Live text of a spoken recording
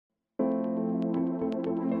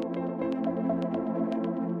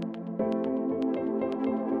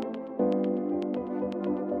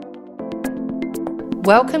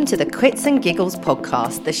Welcome to the Quits and Giggles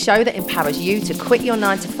podcast, the show that empowers you to quit your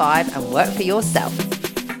 9 to 5 and work for yourself.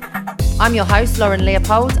 I'm your host, Lauren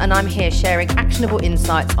Leopold, and I'm here sharing actionable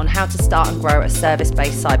insights on how to start and grow a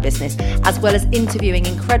service-based side business, as well as interviewing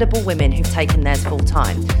incredible women who've taken theirs full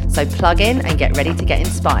time. So plug in and get ready to get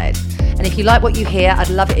inspired. And if you like what you hear, I'd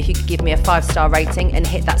love it if you could give me a 5-star rating and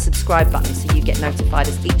hit that subscribe button so you get notified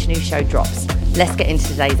as each new show drops. Let's get into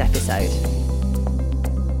today's episode.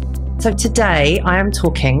 So today I am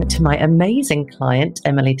talking to my amazing client,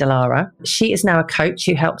 Emily Dallara. She is now a coach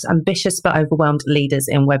who helps ambitious but overwhelmed leaders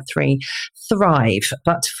in Web3 thrive.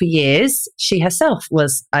 But for years, she herself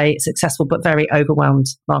was a successful but very overwhelmed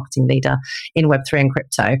marketing leader in Web3 and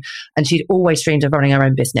crypto. And she'd always dreamed of running her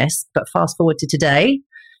own business. But fast forward to today,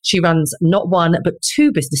 she runs not one, but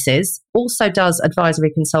 2 businesses, also does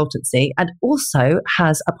advisory consultancy, and also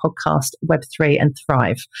has a podcast, Web3 and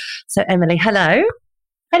Thrive. So Emily, hello.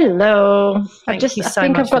 Hello. Thank you so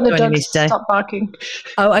think much I've got for the joining me dogs today. stop barking.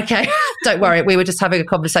 Oh, okay. Don't worry. We were just having a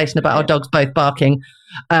conversation about our dogs both barking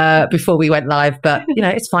before we went live. But, you know,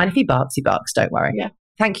 it's fine. If he barks, he barks. Don't worry. Yeah.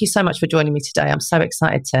 Thank you so much for joining me today. I'm so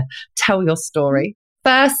excited to tell your story.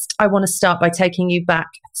 First, I want to start by taking you back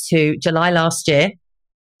to July last year.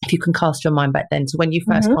 If you can cast your mind back then to when you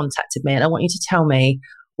first contacted me. And I want you to tell me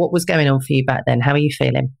what was going on for you back then. How are you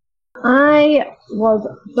feeling? I was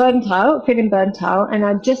feeling burnt out, and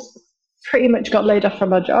I just pretty much got laid off from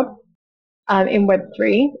my job in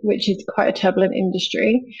Web3, which is quite a turbulent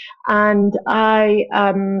industry. And I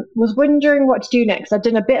was wondering what to do next. I'd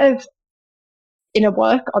done a bit of inner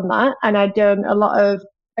work on that, and I'd done a lot of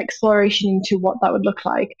exploration into what that would look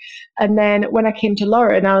like. And then when I came to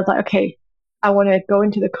Lauren, I was like, okay, I want to go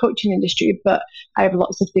into the coaching industry, but I have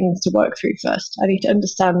lots of things to work through first. I need to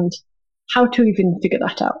understand how to even figure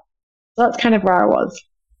that out. So that's kind of where I was.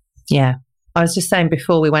 Yeah. I was just saying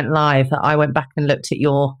before we went live that I went back and looked at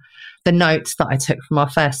the notes that I took from our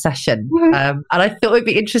first session. And I thought it would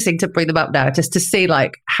be interesting to bring them up now just to see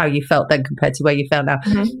like how you felt then compared to where you felt now.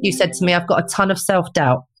 You said to me, I've got a ton of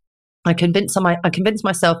self-doubt. I convinced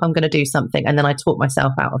myself I'm going to do something, and then I talked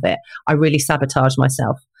myself out of it. I really sabotaged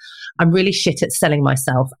myself. I'm really shit at selling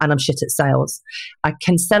myself, and I'm shit at sales. I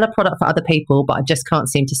can sell a product for other people, but I just can't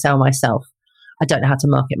seem to sell myself. I don't know how to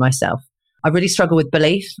market myself. I really struggle with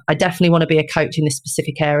belief. I definitely want to be a coach in this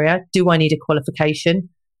specific area. Do I need a qualification?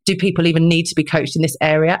 Do people even need to be coached in this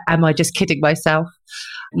area? Am I just kidding myself?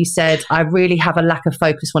 You said, I really have a lack of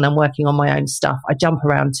focus when I'm working on my own stuff. I jump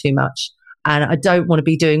around too much, and I don't want to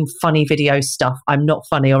be doing funny video stuff. I'm not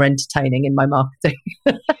funny or entertaining in my marketing.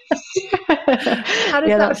 How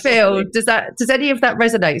does that feel? Funny. Does any of that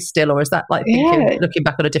resonate still, or is that like looking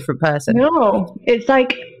back on a different person? No, it's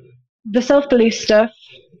like the self-belief stuff.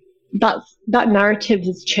 That narrative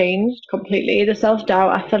has changed completely. The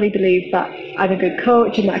self-doubt, I fully believe that I'm a good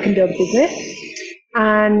coach and that I can build a business.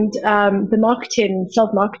 And the marketing,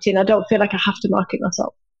 self-marketing, I don't feel like I have to market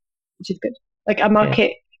myself, which is good. Like I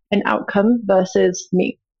market an outcome versus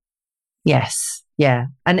me. Yes. Yeah.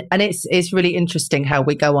 And it's really interesting how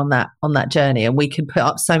we go on that journey, and we can put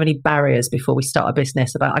up so many barriers before we start a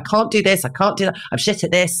business about, I can't do this, I can't do that, I'm shit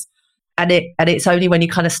at this. And it's only when you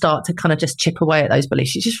kind of start to kind of just chip away at those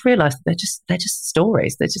beliefs, you just realize that they're just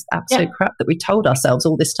stories. They're just absolute crap that we told ourselves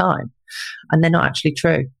all this time, and they're not actually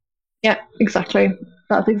true. Yeah, exactly.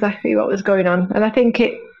 That's exactly what was going on. And I think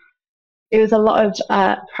it was a lot of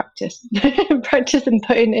practice and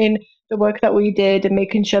putting in the work that we did and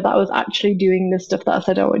making sure that I was actually doing the stuff that I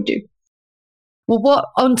said I would do.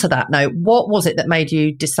 Well, onto that note, what was it that made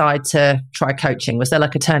you decide to try coaching? Was there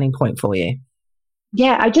like a turning point for you?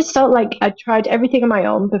 Yeah, I just felt like I'd tried everything on my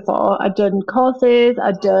own before. I'd done courses,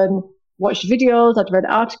 watched videos, I'd read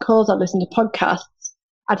articles, I'd listened to podcasts,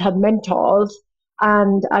 I'd had mentors,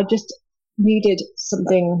 and I just needed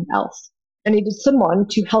something else. I needed someone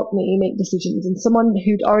to help me make decisions, and someone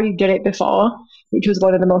who'd already done it before, which was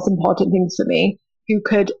one of the most important things for me, who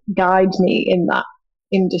could guide me in that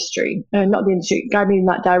industry, guide me in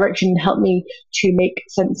that direction, and help me to make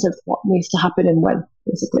sense of what needs to happen and when,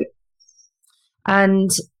 basically. And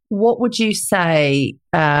what would you say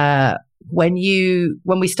when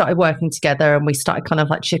we started working together and we started kind of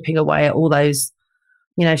like chipping away at all those,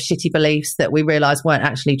 shitty beliefs that we realized weren't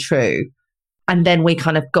actually true? And then we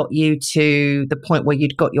kind of got you to the point where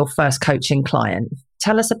you'd got your first coaching client.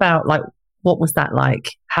 Tell us about like, what was that like?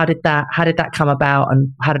 How did that come about,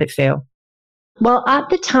 and how did it feel? Well, at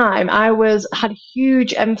the time, I had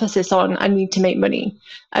huge emphasis on I need to make money,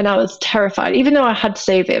 and I was terrified, even though I had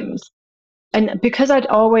savings. And because I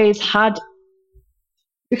was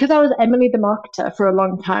Emily the marketer for a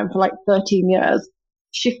long time, for like 13 years,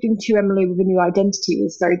 shifting to Emily with a new identity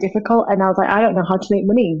was very difficult. And I was like, I don't know how to make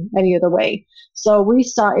money any other way. So we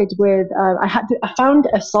started with, I found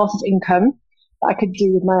a source of income that I could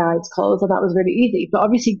do with my eyes closed, and that was really easy. But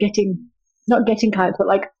obviously not getting clients, but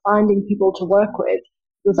like finding people to work with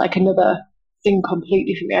was like another thing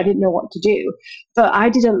completely for me. I didn't know what to do. But I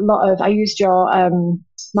used your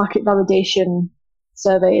market validation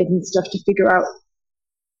surveys and stuff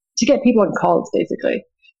to get people on calls basically,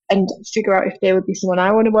 and figure out if they would be someone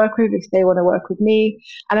I want to work with, if they want to work with me.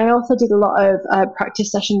 And I also did a lot of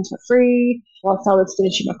practice sessions for free whilst I was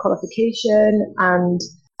finishing my qualification. And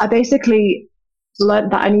I basically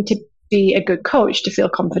learned that I need to be a good coach to feel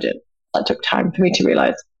confident. That took time for me to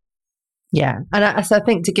realize. Yeah. And so I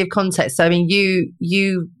think to give context, so I mean,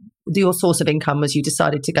 your source of income was you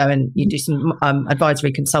decided to go and you do some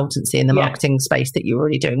advisory consultancy in the marketing space that you were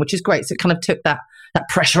already doing, which is great. So it kind of took that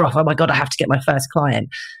pressure off. Oh my God, I have to get my first client.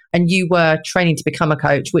 And you were training to become a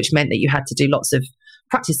coach, which meant that you had to do lots of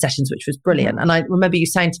practice sessions, which was brilliant. And I remember you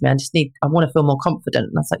saying to me, I want to feel more confident.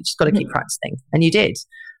 And I was like, you just got to keep practicing. And you did.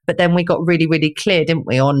 But then we got really, really clear, didn't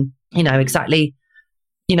we, on, exactly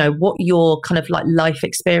what your kind of like life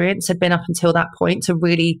experience had been up until that point to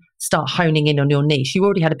really start honing in on your niche. You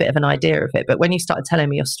already had a bit of an idea of it, but when you started telling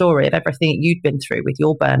me your story of everything that you'd been through with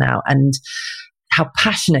your burnout and how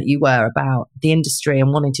passionate you were about the industry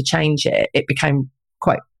and wanting to change it, it became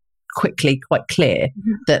quite quickly quite clear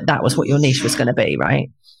that was what your niche was going to be, right?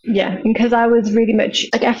 Yeah, because I was really much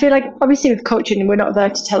like, I feel like obviously with coaching, we're not there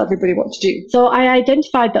to tell everybody what to do. So I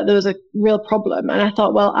identified that there was a real problem, and I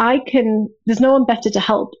thought, well, there's no one better to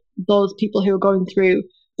help those people who are going through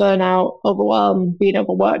burnout, overwhelm, being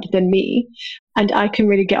overworked than me. And I can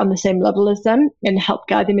really get on the same level as them and help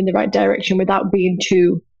guide them in the right direction without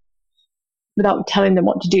telling them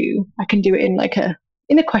what to do. I can do it in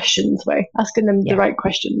a questions way, asking them the right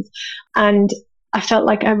questions. And I felt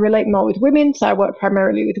like I relate more with women, so I work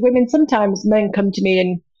primarily with women. Sometimes men come to me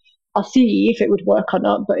and I'll see if it would work or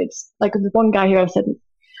not, but it's like there's one guy who I said,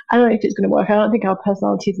 I don't know if it's going to work. I don't think our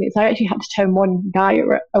personalities meet. So I actually had to turn one guy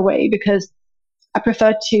away because I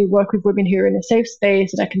prefer to work with women who are in a safe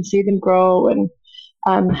space and I can see them grow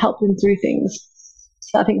and help them through things.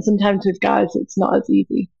 So I think sometimes with guys, it's not as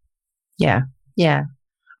easy. Yeah, yeah.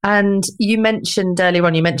 And you mentioned earlier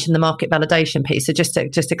on, the market validation piece. So just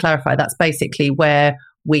to clarify, that's basically where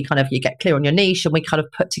we kind of, you get clear on your niche and we kind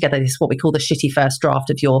of put together this, what we call the shitty first draft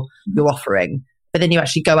of your offering. But then you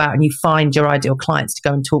actually go out and you find your ideal clients to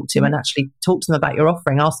go and talk to and actually talk to them about your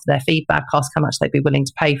offering, ask for their feedback, ask how much they'd be willing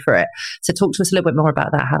to pay for it. So talk to us a little bit more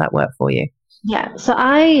about that, how that worked for you. Yeah. So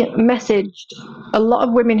I messaged a lot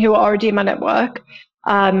of women who are already in my network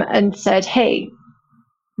and said, hey,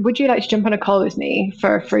 would you like to jump on a call with me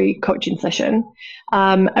for a free coaching session?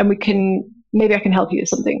 And maybe I can help you with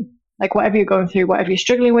something. Like whatever you're going through, whatever you're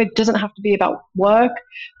struggling with, doesn't have to be about work.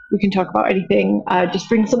 We can talk about anything. Just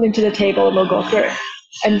bring something to the table and we'll go through it.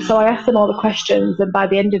 And so I asked them all the questions, and by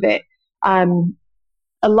the end of it,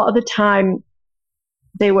 a lot of the time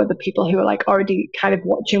they were the people who were like already kind of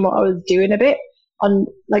watching what I was doing a bit. On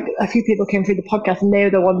like a few people came through the podcast and they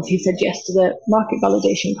were the ones who said yes to the market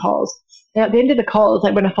validation calls. And at the end of the calls,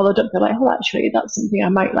 like when I followed up, they're like, oh, actually, that's something I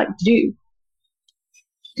might like to do.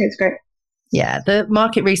 It's great. Yeah, the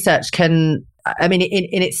market research can, I mean,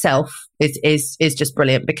 in itself is just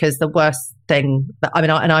brilliant, because the worst thing that,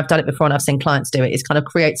 and I've done it before and I've seen clients do it, is kind of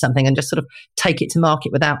create something and just sort of take it to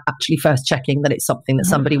market without actually first checking that it's something that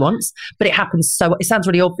somebody wants. But it happens it sounds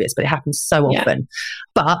really obvious, but it happens so often.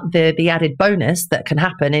 But the added bonus that can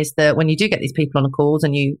happen is that when you do get these people on the calls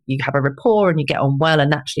and you have a rapport and you get on well,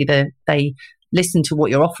 and actually they listen to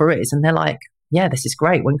what your offer is and they're like, yeah, this is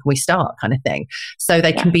great, when can we start, kind of thing. So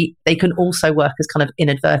they can also work as kind of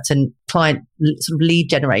inadvertent client sort of lead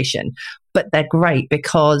generation, but they're great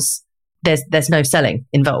because there's no selling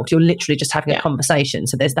involved. You're literally just having a conversation.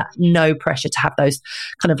 So there's that no pressure to have those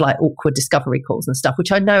kind of like awkward discovery calls and stuff,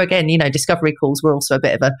 which I know, again, discovery calls were also a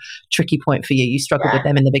bit of a tricky point for you. You struggled with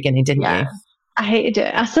them in the beginning, didn't you? I hated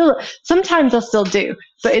it. Sometimes I still do,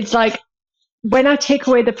 but it's like when I take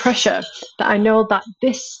away the pressure that I know that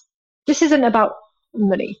this isn't about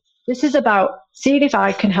money. This is about seeing if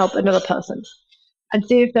I can help another person and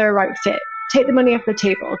see if they're a right fit. Take the money off the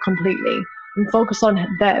table completely and focus on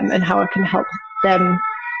them and how I can help them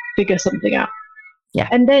figure something out. Yeah.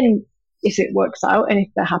 And then if it works out and if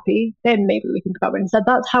they're happy, then maybe we think about it instead.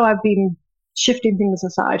 That's how I've been shifting things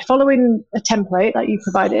aside, following a template that you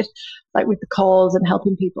provided, like with the calls and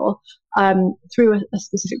helping people through a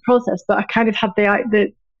specific process. But I kind of have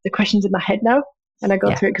the questions in my head now. And I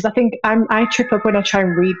go through it because I think I trip up when I try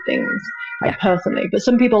and read things, personally. But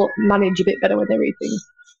some people manage a bit better when they read things.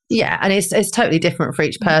 Yeah, and it's totally different for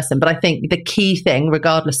each person. But I think the key thing,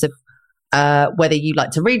 regardless of whether you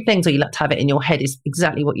like to read things or you like to have it in your head, is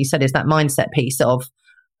exactly what you said, is that mindset piece of,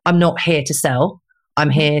 I'm not here to sell. I'm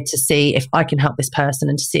here to see if I can help this person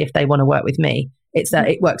and to see if they want to work with me. It's that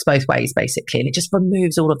it works both ways, basically. And it just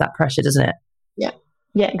removes all of that pressure, doesn't it?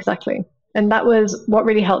 Yeah, exactly. And that was what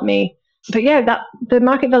really helped me. But yeah, that the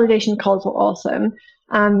market validation calls were awesome.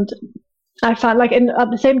 And I found like at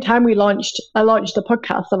the same time I launched the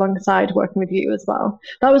podcast alongside working with you as well.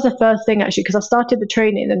 That was the first thing actually, because I started the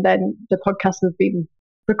training and then the podcast was being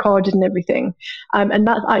recorded and everything. And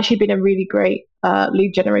that's actually been a really great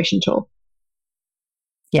lead generation tool.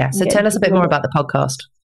 Yeah. So tell us a bit more about the podcast.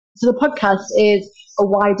 So the podcast is a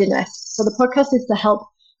wider net. So the podcast is to help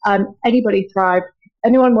anybody thrive,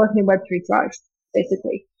 anyone working in Web3 thrive,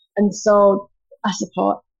 basically. And so I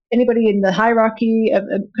support anybody in the hierarchy of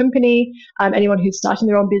a company, anyone who's starting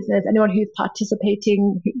their own business, anyone who's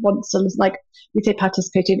participating, who wants to, like we say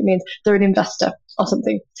participating, it means they're an investor or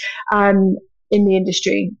something in the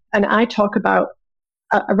industry. And I talk about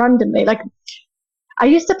randomly, like I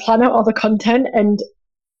used to plan out all the content, and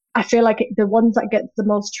I feel like the ones that get the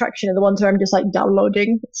most traction are the ones where I'm just like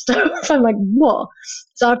downloading stuff. I'm like, what?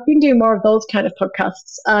 So I've been doing more of those kind of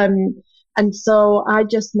podcasts. And so I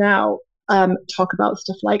just now talk about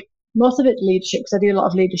stuff like, most of it leadership, because I do a lot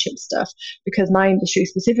of leadership stuff because my industry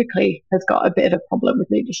specifically has got a bit of a problem with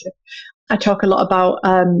leadership. I talk a lot about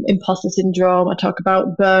imposter syndrome. I talk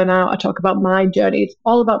about burnout. I talk about my journey. It's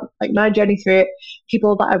all about like my journey through it,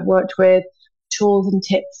 people that I've worked with, tools and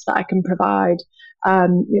tips that I can provide.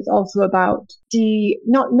 It's also about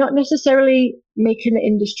not necessarily making the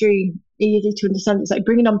industry easy to understand. It's like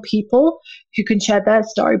bringing on people who can share their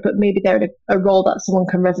story, but maybe they're in a role that someone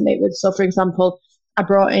can resonate with. So, for example, I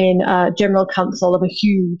brought in general counsel of a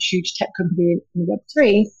huge tech company in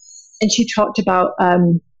Web3, and she talked about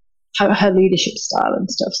how her leadership style and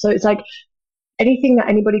stuff. So it's like anything that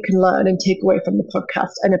anybody can learn and take away from the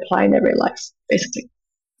podcast and apply in their real life, basically.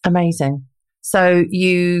 Amazing. So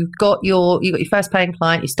you got your first paying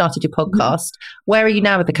client, you started your podcast. Where are you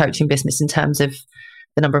now with the coaching business in terms of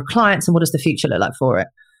the number of clients, and what does the future look like for it?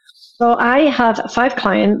 So I have 5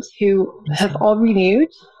 clients who have all renewed,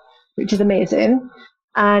 which is amazing.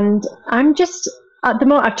 And I'm just, at the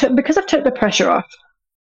moment, because I've took the pressure off,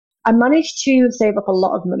 I managed to save up a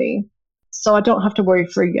lot of money so I don't have to worry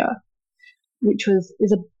for a year, which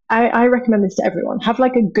I recommend this to everyone. Have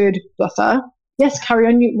like a good buffer. Yes, carry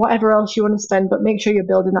on whatever else you want to spend, but make sure you're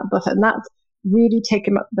building that buffer. And that's really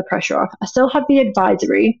taking the pressure off. I still have the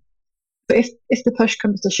advisory, but if the push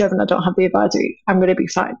comes to shove and I don't have the advisory, I'm going to be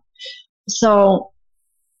fine. So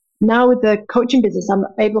now with the coaching business, I'm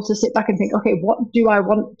able to sit back and think, okay, what do I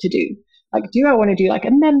want to do? Like, do I want to do like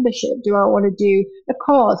a membership? Do I want to do a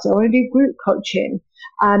course? Do I want to do group coaching?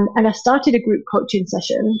 And I started a group coaching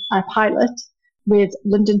session, a pilot, with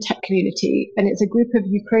London Tech Community, and it's a group of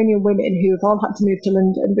Ukrainian women who have all had to move to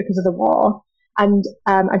London because of the war. And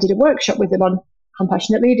I did a workshop with them on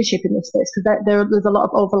compassionate leadership in this space, because there's a lot of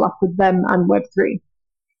overlap with them and Web3.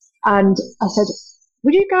 And I said,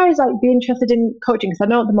 would you guys like be interested in coaching? Because I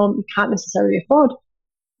know at the moment you can't necessarily afford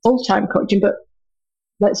full-time coaching, but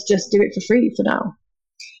let's just do it for free for now.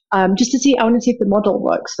 Just to see, I want to see if the model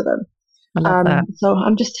works for them. I love that. So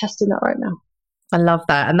I'm just testing that right now. I love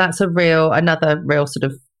that. And that's another real sort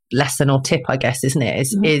of lesson or tip, I guess, isn't it?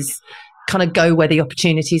 Is kind of go where the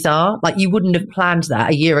opportunities are. Like, you wouldn't have planned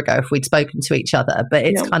that a year ago if we'd spoken to each other, but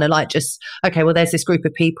it's kind of like just, okay, well, there's this group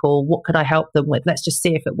of people. What could I help them with? Let's just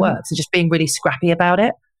see if it works, and just being really scrappy about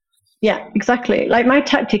it. Yeah, exactly. Like, my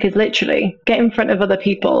tactic is literally get in front of other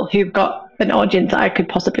people who've got an audience that I could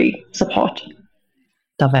possibly support.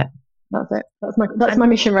 Love it. That's it. That's my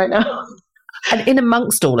mission right now. And in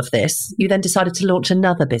amongst all of this, you then decided to launch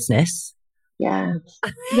another business. Yeah.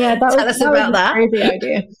 Tell us about that. Crazy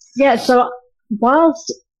idea. Yeah. So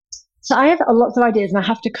I have lots of ideas, and I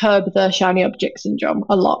have to curb the shiny object syndrome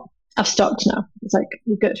a lot. I've stopped now. It's like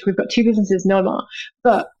we've got 2 businesses, no more.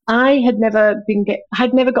 But I had never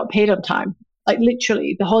got paid on time. Like,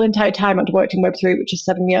 literally the whole entire time I'd worked in Web3, which is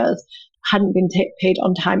 7 years, hadn't been paid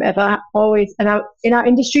on time ever. Always, and in our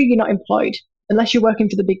industry, you're not employed. Unless you're working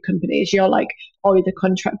for the big companies, you're like always a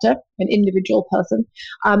contractor, an individual person.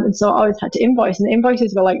 And so I always had to invoice, and the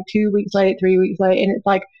invoices were like 2 weeks late, 3 weeks late. And it's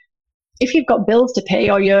like, if you've got bills to pay,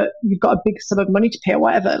 or you've got a big sum of money to pay or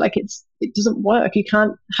whatever, like it doesn't work. You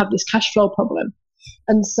can't have this cash flow problem.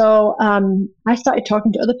 And so I started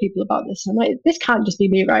talking to other people about this. I'm like, this can't just be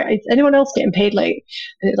me, right? Is anyone else getting paid late?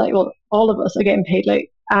 And it's like, well, all of us are getting paid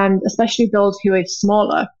late, and especially those who are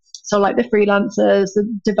smaller. So like the freelancers, the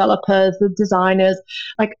developers, the designers.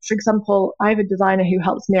 Like, for example, I have a designer who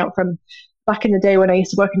helps me out from back in the day when I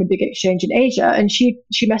used to work in a big exchange in Asia. And she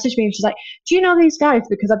messaged me and she's like, do you know these guys?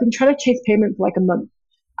 Because I've been trying to chase payment for like a month.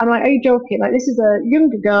 I'm like, are you joking? Like, this is a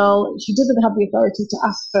younger girl. She doesn't have the authority to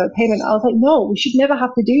ask for payment. I was like, no, we should never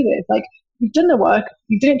have to do this. Like, you've done the work,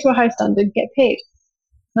 you've done it to a high standard, get paid.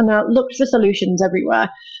 And I looked for solutions everywhere.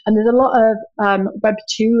 And there's a lot of Web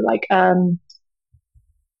 2, like,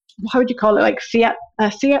 how would you call it? Like fiat. I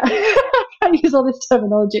can't use all this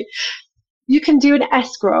terminology. You can do an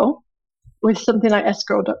escrow with something like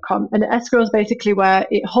escrow.com. And an escrow is basically where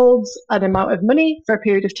it holds an amount of money for a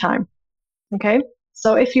period of time. Okay.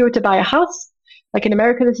 So if you were to buy a house, like in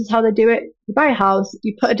America, this is how they do it. You buy a house,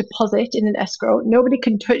 you put a deposit in an escrow. Nobody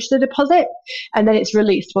can touch the deposit, and then it's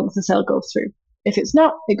released once the sale goes through. If it's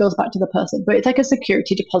not, it goes back to the person. But it's like a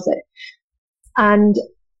security deposit. And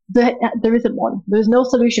there isn't one. There's no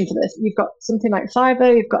solution for this. You've got something like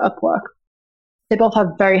Fiverr, you've got Upwork. They both have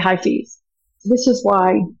very high fees. This is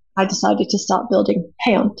why I decided to start building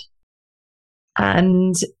Payont.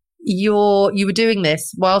 And you were doing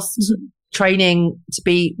this whilst training to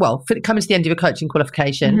be, coming to the end of your coaching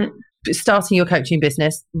qualification, starting your coaching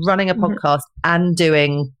business, running a podcast, and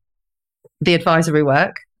doing the advisory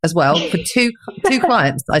work as well for two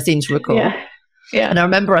clients I seem to recall. Yeah. And I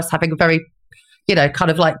remember us having a very,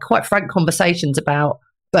 kind of like quite frank conversations about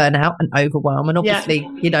burnout and overwhelm. And obviously,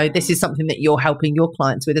 this is something that you're helping your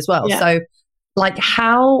clients with as well. Yeah. So like,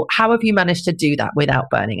 how have you managed to do that without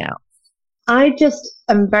burning out? I just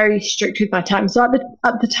am very strict with my time. So at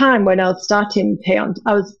the time when I was starting Payont,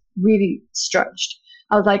 I was really stretched.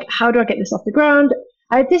 I was like, how do I get this off the ground?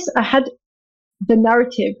 I had the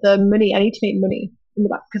narrative, the money, I need to make money in the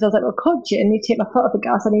back, because I was like, well, coaching, I need to take my foot off the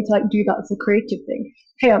gas. I need to like do that as a creative thing.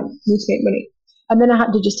 Payont, I need to make money. And then I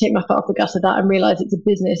had to just take my foot off the gas of that and realize it's a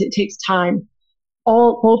business. It takes time.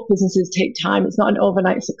 Both businesses take time. It's not an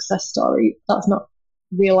overnight success story. That's not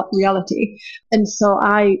reality. And so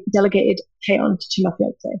I delegated Payont to my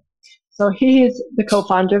fiance. So he is the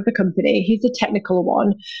co-founder of the company. He's the technical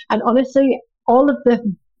one. And honestly, all of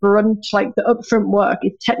the brunt, like the upfront work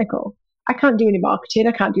is technical. I can't do any marketing.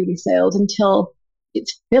 I can't do any sales until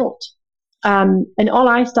it's built. And all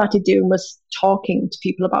I started doing was talking to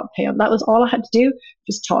people about Payont. That was all I had to do.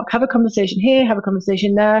 Just talk, have a conversation here, have a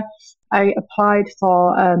conversation there. I applied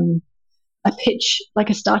for a pitch, like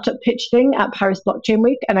a startup pitch thing at Paris Blockchain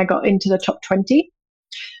Week, and I got into the top 20.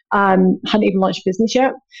 Hadn't even launched business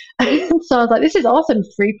yet. So I was like, this is awesome,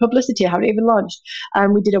 free publicity. I haven't even launched.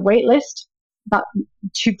 We did a wait list. But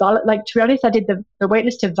to be honest, I did the wait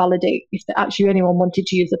list to validate if actually anyone wanted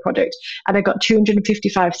to use the product. And I got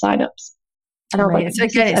 255 signups. And I was like, so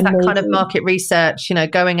again, it's amazing. That kind of market research,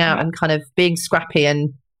 going out and kind of being scrappy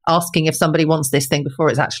and asking if somebody wants this thing before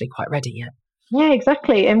it's actually quite ready yet. Yeah,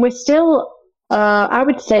 exactly. And we're still, I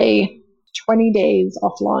would say, 20 days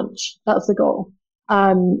off launch. That's the goal.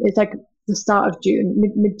 It's like the start of June,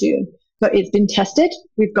 mid-June. But it's been tested.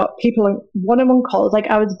 We've got people on one-on-one calls. Like,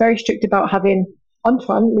 I was very strict about having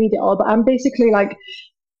Antoine lead it all, but I'm basically like,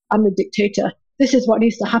 I'm the dictator. This is what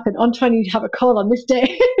needs to happen. Antoine, you have a call on this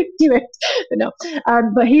day. Do it. But no.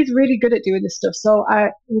 But he's really good at doing this stuff. So I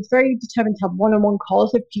was very determined to have one-on-one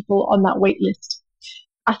calls with people on that wait list.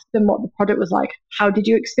 Ask them what the product was like. How did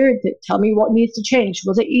you experience it? Tell me what needs to change.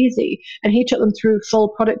 Was it easy? And he took them through full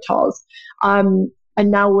product tours. And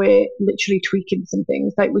now we're literally tweaking some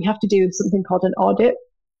things. Like, we have to do something called an audit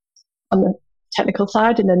on the technical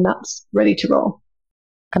side, and then that's ready to roll.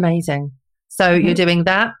 Amazing. So you're doing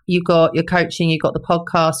that. You've got your coaching, you've got the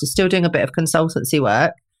podcast, you're still doing a bit of consultancy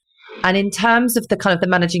work. And in terms of the kind of the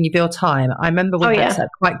managing of your time, I remember we had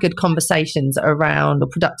quite good conversations around, or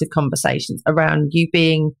productive conversations around you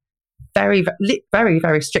being very, very,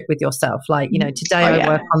 very strict with yourself. Like, today I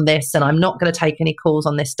work on this, and I'm not going to take any calls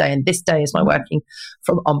on this day, and this day is my working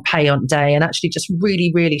on Payont day, and actually just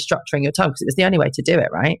really, really structuring your time, because it was the only way to do it,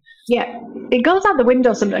 right? Yeah, it goes out the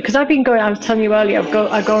window sometimes, because I was telling you earlier,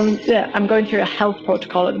 I'm going through a health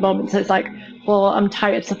protocol at the moment, so it's like, well, I'm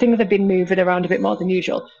tired, so things have been moving around a bit more than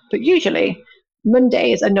usual. But usually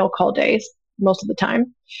Mondays are no call days most of the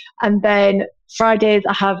time, and then Fridays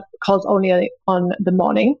I have calls only on the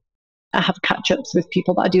morning. I have catch-ups with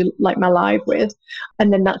people that I do like my live with,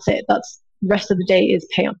 and then that's it. That's the rest of the day is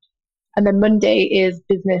Payont. And then Monday is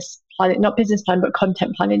business planning, not business plan, but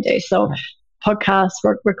content planning day. So podcasts,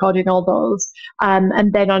 recording all those.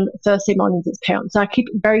 And then on Thursday mornings, it's Payont. So I keep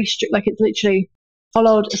it very strict. Like, it's literally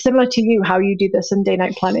followed similar to you, how you do the Sunday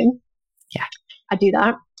night planning. Yeah. I do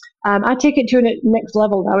that. I take it to a next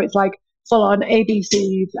level now. It's like full on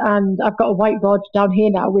ABCs, and I've got a whiteboard down here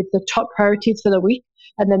now with the top priorities for the week.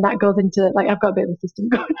 And then that goes into, like, I've got a bit of a system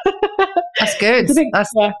going. That's good.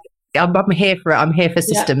 I'm here for it. I'm here for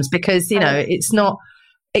systems because, it's not,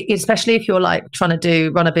 especially if you're like trying to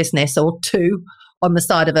run a business or two on the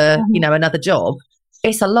side of another job,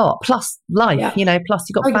 it's a lot. Plus life, plus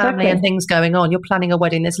you've got family and things going on. You're planning a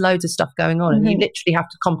wedding. There's loads of stuff going on and you literally have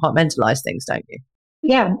to compartmentalize things, don't you?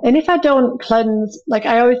 Yeah. And if I don't cleanse, like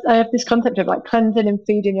I have this concept of like cleansing and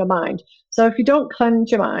feeding your mind. So if you don't cleanse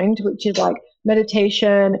your mind, which is like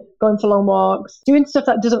meditation, going for long walks, doing stuff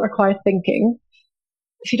that doesn't require thinking,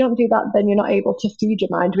 if you don't do that, then you're not able to feed your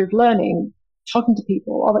mind with learning, talking to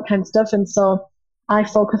people, all that kind of stuff. And so I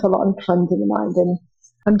focus a lot on cleansing the mind, and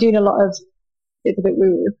I'm doing a lot of, it's a bit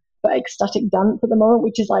woo-woo, but ecstatic dance at the moment,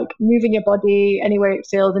 which is like moving your body anywhere it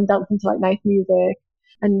feels and dancing to like nice music.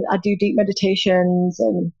 And I do deep meditations,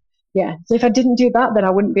 and so if I didn't do that, then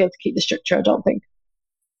I wouldn't be able to keep the structure, I don't think.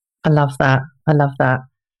 I love that.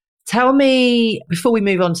 Tell me, before we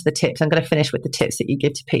move on to the tips, I'm going to finish with the tips that you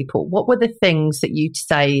give to people. What were the things that you'd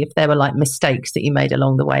say if there were like mistakes that you made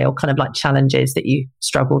along the way, or kind of like challenges that you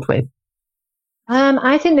struggled with?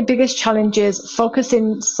 I think the biggest challenge is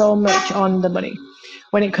focusing so much on the money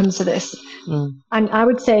when it comes to this. And I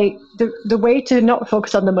would say the way to not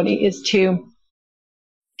focus on the money is to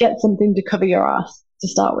get something to cover your ass to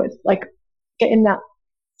start with, like getting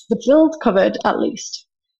the bills covered at least,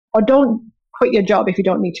 or don't quit your job if you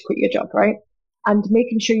don't need to quit your job, right? And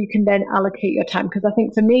making sure you can then allocate your time. Because I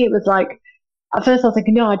think for me, it was like, at first I was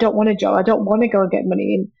thinking, no, I don't want a job. I don't want to go and get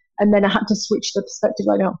money. And then I had to switch the perspective,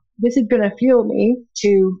 like, no, this is going to fuel me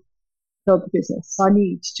to build the business. So I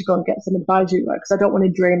need to go and get some advisory work because I don't want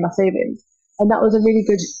to drain my savings. And that was a really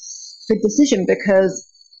good decision, because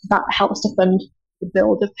that helps to fund the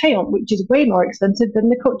build of Payon, which is way more expensive than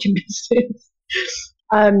the coaching business.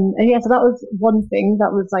 So that was one thing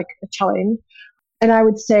that was like a challenge. And I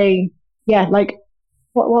would say, like,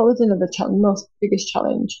 what was another challenge? Most biggest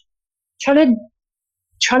challenge? Trying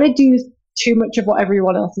to do too much of what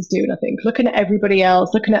everyone else is doing. I think looking at everybody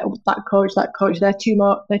else, looking at that coach, they're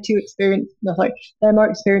too experienced. They're more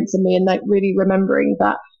experienced than me, and like really remembering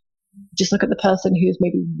that. Just look at the person who's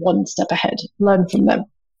maybe one step ahead. Learn from them.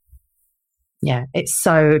 Yeah, it's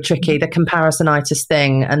so tricky, the comparisonitis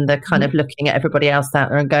thing, and the kind of looking at everybody else out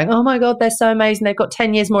there and going, oh my God, they're so amazing. They've got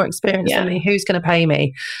 10 years more experience than me. Who's going to pay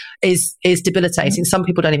me? Is debilitating. Some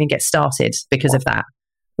people don't even get started because of that,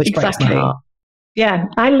 which breaks my heart. Yeah,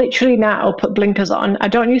 I literally now put blinkers on. I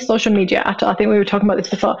don't use social media at all. I think we were talking about this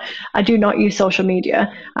before. I do not use social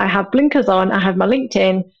media. I have blinkers on. I have my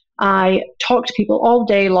LinkedIn. I talk to people all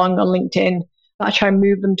day long on LinkedIn. I try and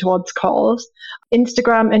move them towards calls.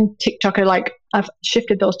 Instagram and TikTok are like, I've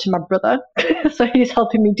shifted those to my brother. So he's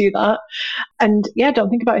helping me do that. And don't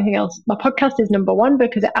think about anything else. My podcast is number one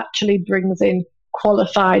because it actually brings in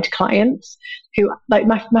qualified clients who, like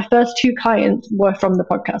my first 2 clients were from the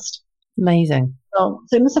podcast. Amazing. So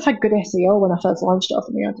it must have had good SEO when I first launched it or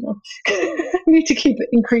something. I don't know. I need to keep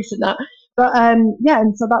increasing that. But and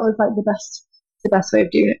so that was like the best way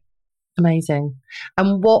of doing it. Amazing.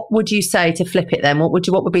 And what would you say to flip it then? What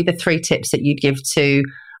would be the 3 tips that you'd give to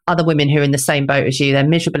other women who are in the same boat as you? They're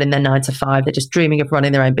miserable in their 9 to 5. They're just dreaming of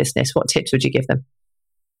running their own business. What tips would you give them?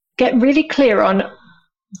 Get really clear on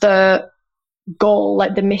the goal,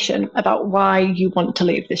 like the mission about why you want to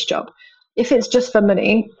leave this job. If it's just for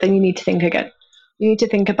money, then you need to think again. You need to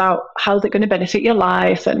think about how's it going to benefit your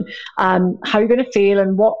life, and how you're going to feel,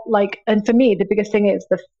 and and for me, the biggest thing is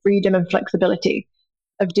the freedom and flexibility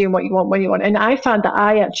of doing what you want when you want. And I found that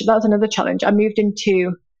that's another challenge. I moved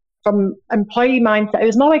from employee mindset. It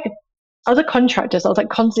was more like I was a contractor, so I was like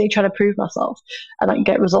constantly trying to prove myself and like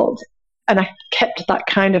get results. And I kept that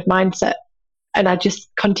kind of mindset, and I just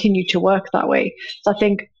continued to work that way. So I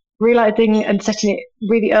think realizing and setting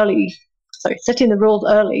the rules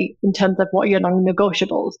early in terms of what are your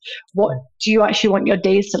non-negotiables. What do you actually want your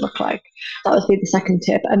days to look like? That would be the second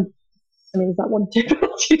tip. And I mean, is that one tip?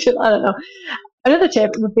 I don't know. Another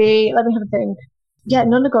tip would be, let me have a think.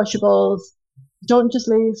 Non-negotiables. Don't just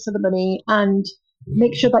leave for the money, and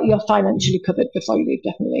make sure that you're financially covered before you leave,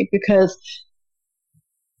 definitely. Because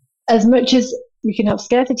as much as you can have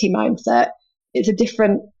scarcity mindset, it's a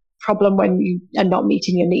different problem when you are not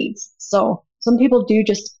meeting your needs. So some people do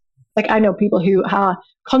just, like I know people who are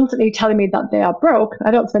constantly telling me that they are broke. I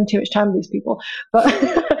don't spend too much time with these people, but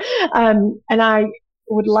and I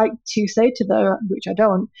would like to say to them, which I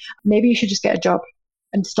don't, maybe you should just get a job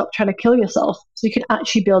and stop trying to kill yourself so you can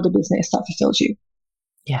actually build a business that fulfills you.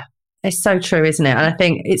 Yeah, it's so true, isn't it? And I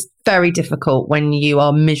think it's very difficult when you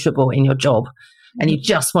are miserable in your job and you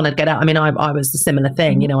just want to get out. I mean, I was the similar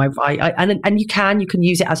thing, you know, and you can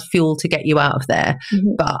use it as fuel to get you out of there.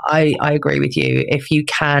 But I agree with you. If you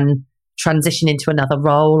can transition into another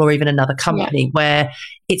role or even another company where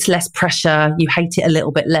it's less pressure, you hate it a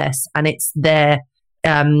little bit less, and it's there.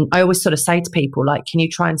 I always sort of say to people, like, can you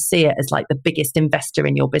try and see it as like the biggest investor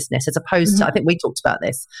in your business, as opposed to, I think we talked about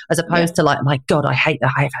this, as opposed to like, my God, I hate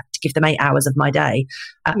that I have to give them 8 hours of my day.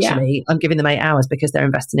 Actually, I'm giving them 8 hours because they're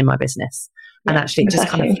investing in my business. And actually it just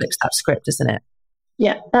kind of flips that script, doesn't it?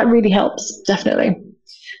 Yeah, that really helps, definitely.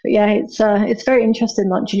 But yeah, it's very interesting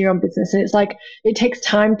launching your own business. And it's like, it takes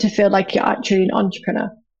time to feel like you're actually an entrepreneur.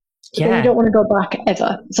 But then you don't want to go back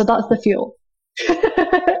ever. So that's the fuel.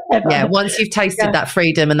 Yeah, once you've tasted that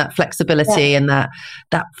freedom and that flexibility and that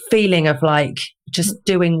feeling of like just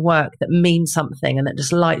doing work that means something and that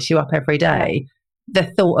just lights you up every day, the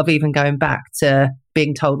thought of even going back to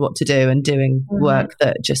being told what to do and doing work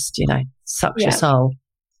that just, you know, sucks your soul.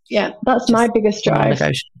 Yeah, that's just my biggest drive.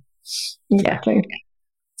 Exactly.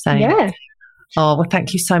 So oh, well,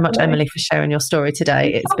 thank you so much, Emily, for sharing your story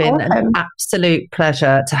today. It's been an absolute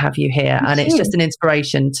pleasure to have you here. And it's just an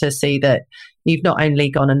inspiration to see that you've not only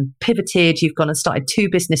gone and pivoted, you've gone and started 2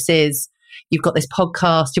 businesses, you've got this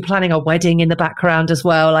podcast, you're planning a wedding in the background as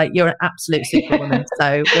well. Like, you're an absolute superwoman.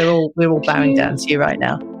 So we're all bowing down to you right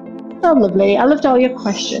now. Oh, lovely. I loved all your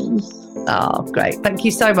questions. Oh, great. Thank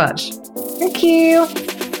you so much. Thank you.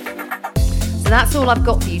 So that's all I've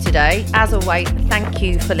got for you today. As always, thank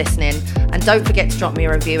you for listening. And don't forget to drop me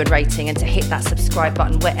a review and rating, and to hit that subscribe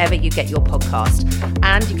button wherever you get your podcast.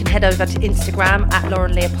 And you can head over to Instagram at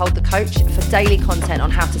Lauren Leopold the Coach for daily content on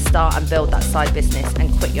how to start and build that side business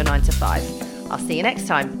and quit your 9 to 5. I'll see you next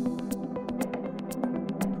time.